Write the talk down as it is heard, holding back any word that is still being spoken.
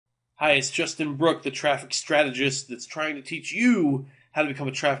Hi, it's Justin Brook, the traffic strategist that's trying to teach you how to become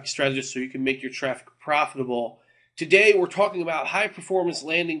a traffic strategist so you can make your traffic profitable. Today, we're talking about high performance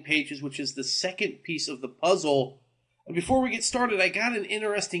landing pages, which is the second piece of the puzzle. And before we get started, I got an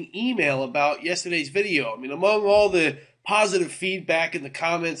interesting email about yesterday's video. Among all the positive feedback in the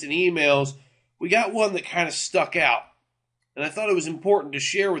comments and emails, we got one that kind of stuck out. And I thought it was important to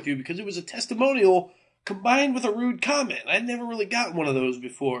share with you because it was a testimonial combined with a rude comment. I'd never really gotten one of those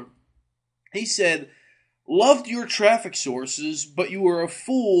before. He said, "Loved your traffic sources, but you were a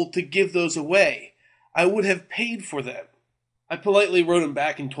fool to give those away. I would have paid for them." I politely wrote him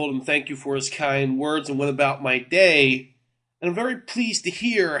back and told him thank you for his kind words and went about my day. And I'm very pleased to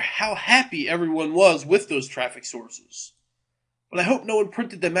hear how happy everyone was with those traffic sources. But I hope no one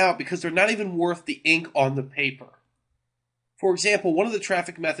printed them out because they're not even worth the ink on the paper. For example, one of the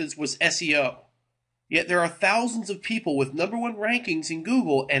traffic methods was SEO. Yet there are thousands of people with #1 rankings in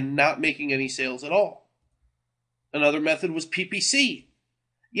Google and not making any sales at all. Another method was PPC.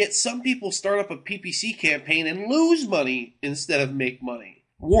 Yet some people start up a PPC campaign and lose money instead of make money.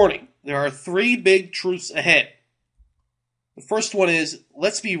 Warning, there are 3 big truths ahead. The first one is,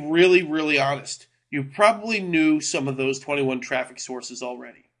 let's be really honest. You probably knew some of those 21 traffic sources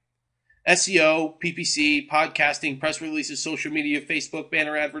already. SEO, PPC, podcasting, press releases, social media, Facebook,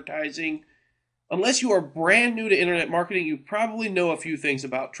 banner advertising. Unless you are brand new to internet marketing, you probably know a few things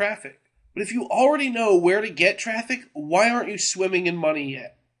about traffic. But if you already know where to get traffic, why aren't you swimming in money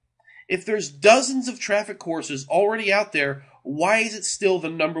yet? If there's dozens of traffic courses already out there, why is it still the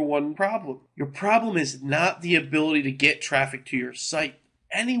 #1 problem? Your problem is not the ability to get traffic to your site.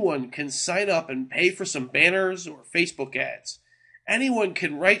 Anyone can sign up and pay for some banners or Facebook ads. Anyone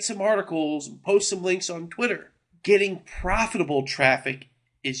can write some articles and post some links on Twitter. Getting profitable traffic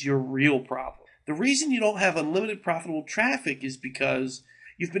is your real problem. The reason you don't have unlimited profitable traffic is because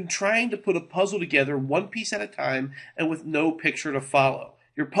you've been trying to put a puzzle together one piece at a time and with no picture to follow.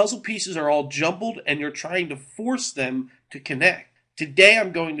 Your puzzle pieces are all jumbled and you're trying to force them to connect. Today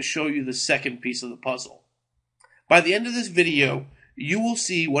I'm going to show you the second piece of the puzzle. By the end of this video, you will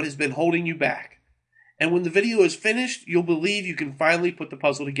see what has been holding you back. And when the video is finished, you'll believe you can finally put the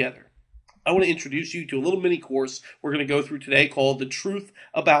puzzle together. I want to introduce you to a little mini course we're going to go through today called The Truth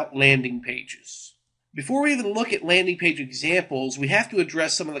About Landing Pages. Before we even look at landing page examples, we have to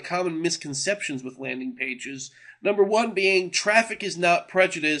address some of the common misconceptions with landing pages. #1 being traffic is not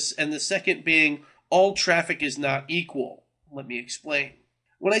prejudice, and the second being all traffic is not equal. Let me explain.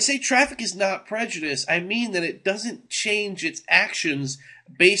 When I say traffic is not prejudice, I mean that it doesn't change its actions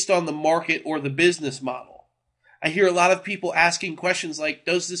based on the market or the business model. I hear a lot of people asking questions like,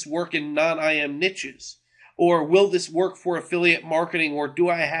 does this work in non-IM niches? Or will this work for affiliate marketing, or do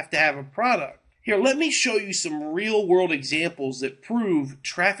I have to have a product? Here, let me show you some real-world examples that prove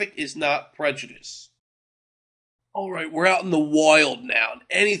traffic is not prejudice. All right, we're out in the wild now, and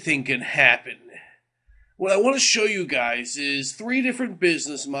anything can happen. What I want to show you guys is 3 different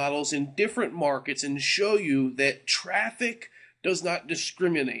business models in different markets and show you that traffic does not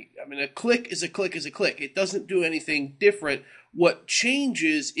discriminate. A click is a click is a click. It doesn't do anything different. What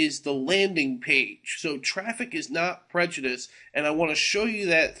changes is the landing page. So traffic is not prejudice, and I want to show you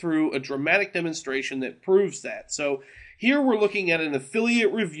that through a dramatic demonstration that proves that. So here we're looking at an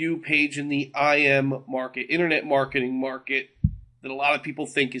affiliate review page in the IM market, internet marketing market, that a lot of people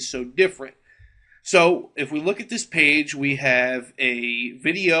think is so different. So if we look at this page, we have a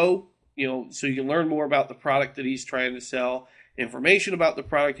video, so you can learn more about the product that he's trying to sell, information about the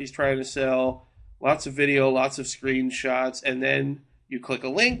product he's trying to sell, lots of video, lots of screenshots, and then you click a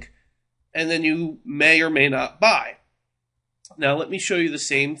link, and then you may or may not buy. Now let me show you the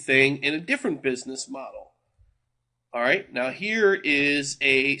same thing in a different business model. All right, now here is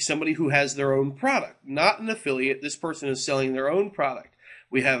somebody who has their own product, not an affiliate. This person is selling their own product.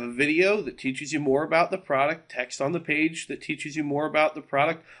 We have a video that teaches you more about the product, text on the page that teaches you more about the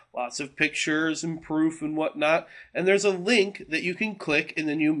product, lots of pictures and proof and whatnot, and there's a link that you can click and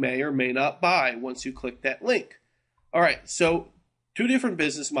then you may or may not buy once you click that link. All right, so 2 different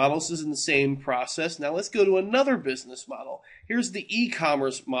business models. This is in the same process. Now let's go to another business model. Here's the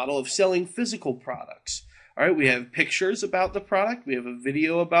e-commerce model of selling physical products. All right, we have pictures about the product, we have a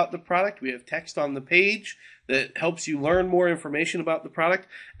video about the product, we have text on the page that helps you learn more information about the product,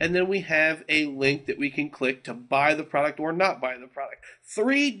 and then we have a link that we can click to buy the product or not buy the product.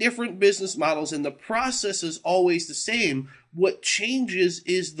 3 different business models, and the process is always the same. What changes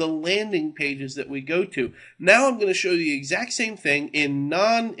is the landing pages that we go to. Now I'm going to show you the exact same thing in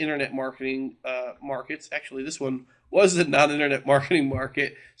non-internet marketing markets. Actually, this one was a non-internet marketing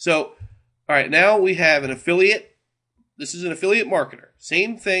market. So, all right, now we have an affiliate This is an affiliate marketer.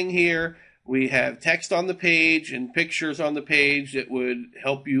 Same thing here. We have text on the page and pictures on the page that would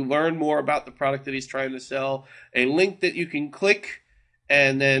help you learn more about the product that he's trying to sell. A link that you can click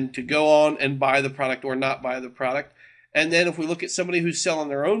and then to go on and buy the product or not buy the product. And then if we look at somebody who's selling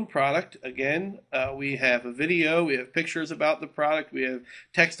their own product, again, we have a video, we have pictures about the product, we have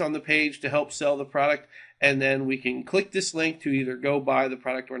text on the page to help sell the product, and then we can click this link to either go buy the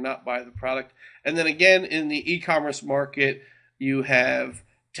product or not buy the product. And then again, in the e-commerce market, you have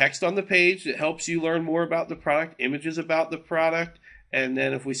text on the page that helps you learn more about the product, images about the product, and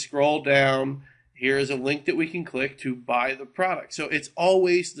then if we scroll down, here is a link that we can click to buy the product. So it's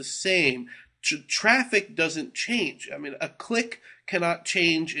always the same. Traffic doesn't change. I mean, a click cannot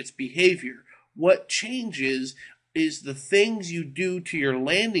change its behavior. What changes is the things you do to your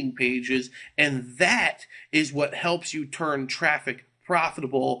landing pages, and that is what helps you turn traffic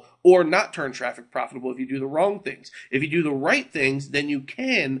profitable or not turn traffic profitable if you do the wrong things. If you do the right things, then you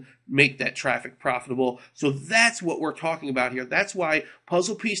can make that traffic profitable. So that's what we're talking about here. That's why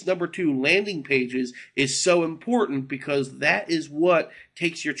puzzle piece number 2, landing pages, is so important, because that is what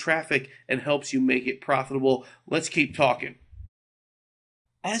takes your traffic and helps you make it profitable. Let's keep talking.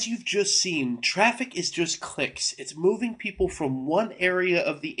 As you've just seen, traffic is just clicks. It's moving people from one area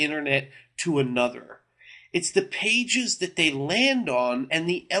of the internet to another. It's the pages that they land on and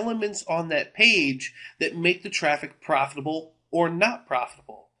the elements on that page that make the traffic profitable or not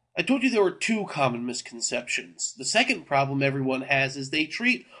profitable. I told you there were 2 common misconceptions. The second problem everyone has is they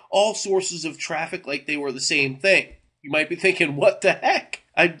treat all sources of traffic like they were the same thing. You might be thinking, what the heck?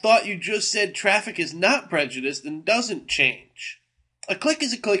 I thought you just said traffic is not prejudiced and doesn't change. A click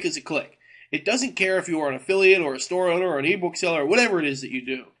is a click is a click. It doesn't care if you are an affiliate or a store owner or an ebook seller or whatever it is that you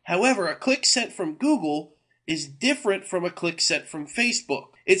do. However, a click sent from Google is different from a click sent from Facebook.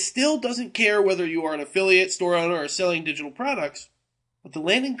 It still doesn't care whether you are an affiliate, store owner, or selling digital products, but the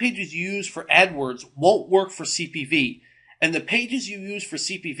landing pages you use for AdWords won't work for CPV, and the pages you use for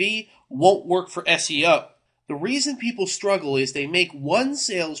CPV won't work for SEO. The reason people struggle is they make one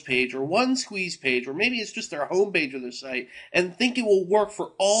sales page or one squeeze page, or maybe it's just their home page of their site, and think it will work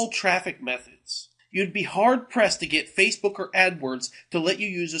for all traffic methods. You'd be hard-pressed to get Facebook or AdWords to let you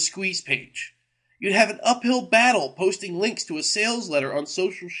use a squeeze page. You'd have an uphill battle posting links to a sales letter on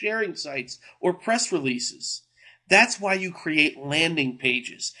social sharing sites or press releases. That's why you create landing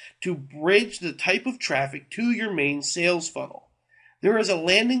pages, to bridge the type of traffic to your main sales funnel. There is a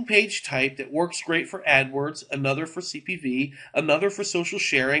landing page type that works great for AdWords, another for CPV, another for social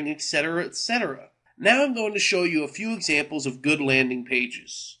sharing, etc., etc. Now I'm going to show you a few examples of good landing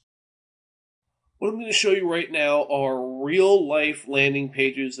pages. What I'm going to show you right now are real-life landing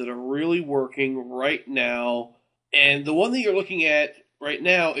pages that are really working right now. And the one that you're looking at right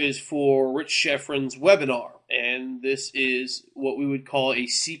now is for Rich Schefren's webinar. And this is what we would call a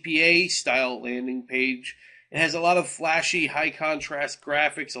CPA-style landing page. It has a lot of flashy, high-contrast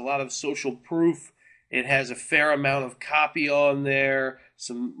graphics, a lot of social proof. It has a fair amount of copy on there,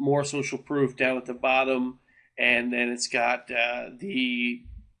 some more social proof down at the bottom. And then it's got the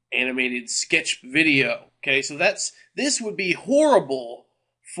animated sketch video. Okay, so this would be horrible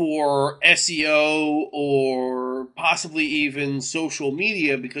for SEO or possibly even social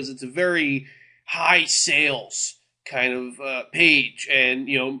media, because it's a very high sales kind of page, and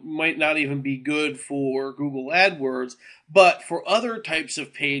might not even be good for Google AdWords. But for other types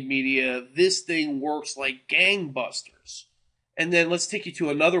of paid media, this thing works like gangbusters. And then let's take you to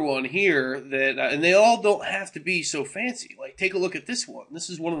another one here that, and they all don't have to be so fancy. Like, take a look at this one. This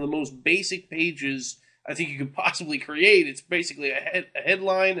is one of the most basic pages I think you could possibly create. It's basically a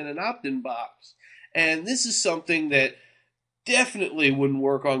headline and an opt-in box. And this is something that definitely wouldn't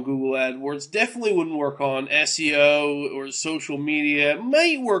work on Google AdWords, definitely wouldn't work on SEO or social media. It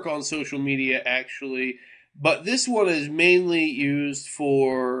might work on social media, actually. But this one is mainly used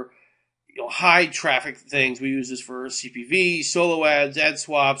for high traffic things. We use this for CPV, solo ads, ad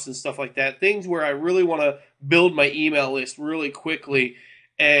swaps, and stuff like that. Things where I really want to build my email list really quickly.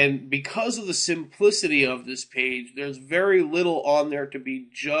 And because of the simplicity of this page, there's very little on there to be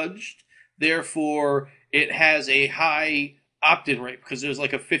judged. Therefore, it has a high opt-in rate, because there's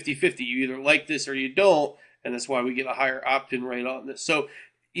like a 50-50. You either like this or you don't, and that's why we get a higher opt-in rate on this. So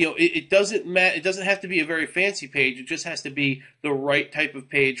it doesn't matter. It doesn't have to be a very fancy page. It just has to be the right type of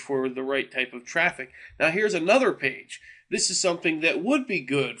page for the right type of traffic. Now here's another page. This is something that would be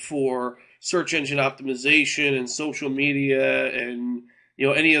good for search engine optimization and social media and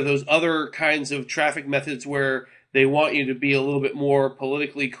any of those other kinds of traffic methods where they want you to be a little bit more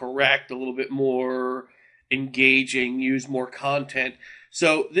politically correct, a little bit more engaging, use more content.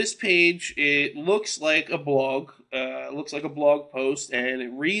 So this page, it looks like a blog, post, and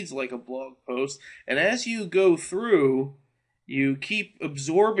it reads like a blog post. And as you go through, you keep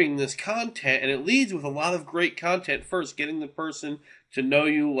absorbing this content, and it leads with a lot of great content first, getting the person to know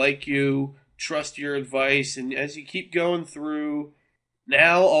you, like you, trust your advice. And as you keep going through,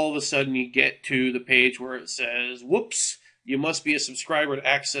 now all of a sudden you get to the page where it says, whoops, you must be a subscriber to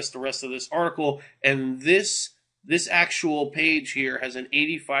access the rest of this article. And this actual page here has an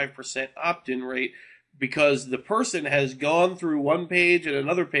 85% opt-in rate because the person has gone through one page and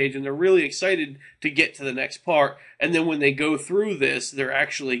another page, and they're really excited to get to the next part. And then when they go through this, they're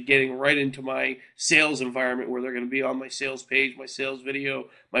actually getting right into my sales environment, where they're going to be on my sales page, my sales video,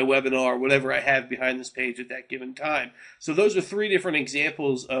 my webinar, whatever I have behind this page at that given time. So those are 3 different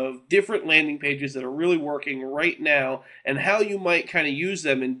examples of different landing pages that are really working right now, and how you might kind of use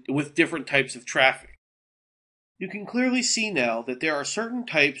them with different types of traffic. You can clearly see now that there are certain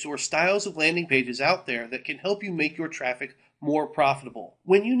types or styles of landing pages out there that can help you make your traffic more profitable.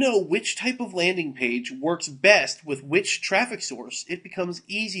 When you know which type of landing page works best with which traffic source, it becomes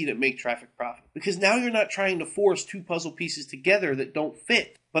easy to make traffic profitable, because now you're not trying to force 2 puzzle pieces together that don't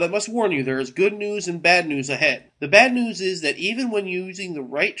fit. But I must warn you, there is good news and bad news ahead. The bad news is that even when using the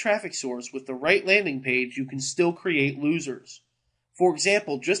right traffic source with the right landing page, you can still create losers. For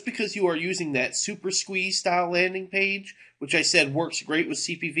example, just because you are using that super squeeze style landing page, which I said works great with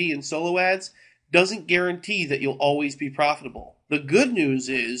CPV and solo ads, doesn't guarantee that you'll always be profitable. The good news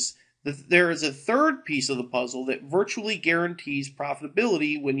is that there is a third piece of the puzzle that virtually guarantees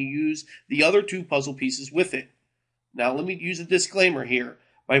profitability when you use the other 2 puzzle pieces with it. Now let me use a disclaimer here.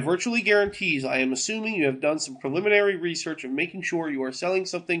 By virtually guarantees, I am assuming you have done some preliminary research of making sure you are selling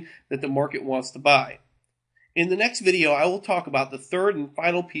something that the market wants to buy. In the next video, I will talk about the third and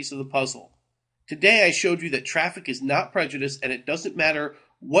final piece of the puzzle. Today, I showed you that traffic is not prejudice, and it doesn't matter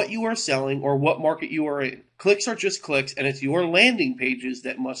what you are selling or what market you are in. Clicks are just clicks, and it's your landing pages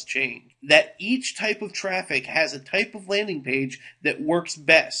that must change. That each type of traffic has a type of landing page that works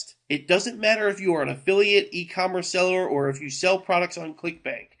best. It doesn't matter if you are an affiliate, e-commerce seller, or if you sell products on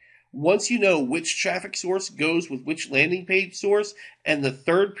ClickBank. Once you know which traffic source goes with which landing page source, and the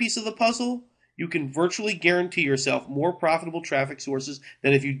third piece of the puzzle, you can virtually guarantee yourself more profitable traffic sources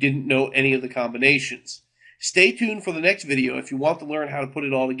than if you didn't know any of the combinations. Stay tuned for the next video if you want to learn how to put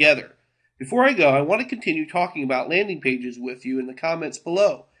it all together. Before I go, I want to continue talking about landing pages with you in the comments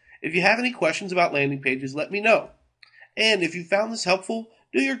below. If you have any questions about landing pages, let me know. And if you found this helpful,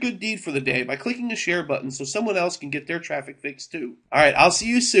 do your good deed for the day by clicking the share button so someone else can get their traffic fixed too. Alright, I'll see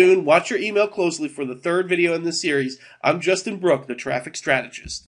you soon. Watch your email closely for the 3rd video in this series. I'm Justin Brooke, the Traffic Strategist.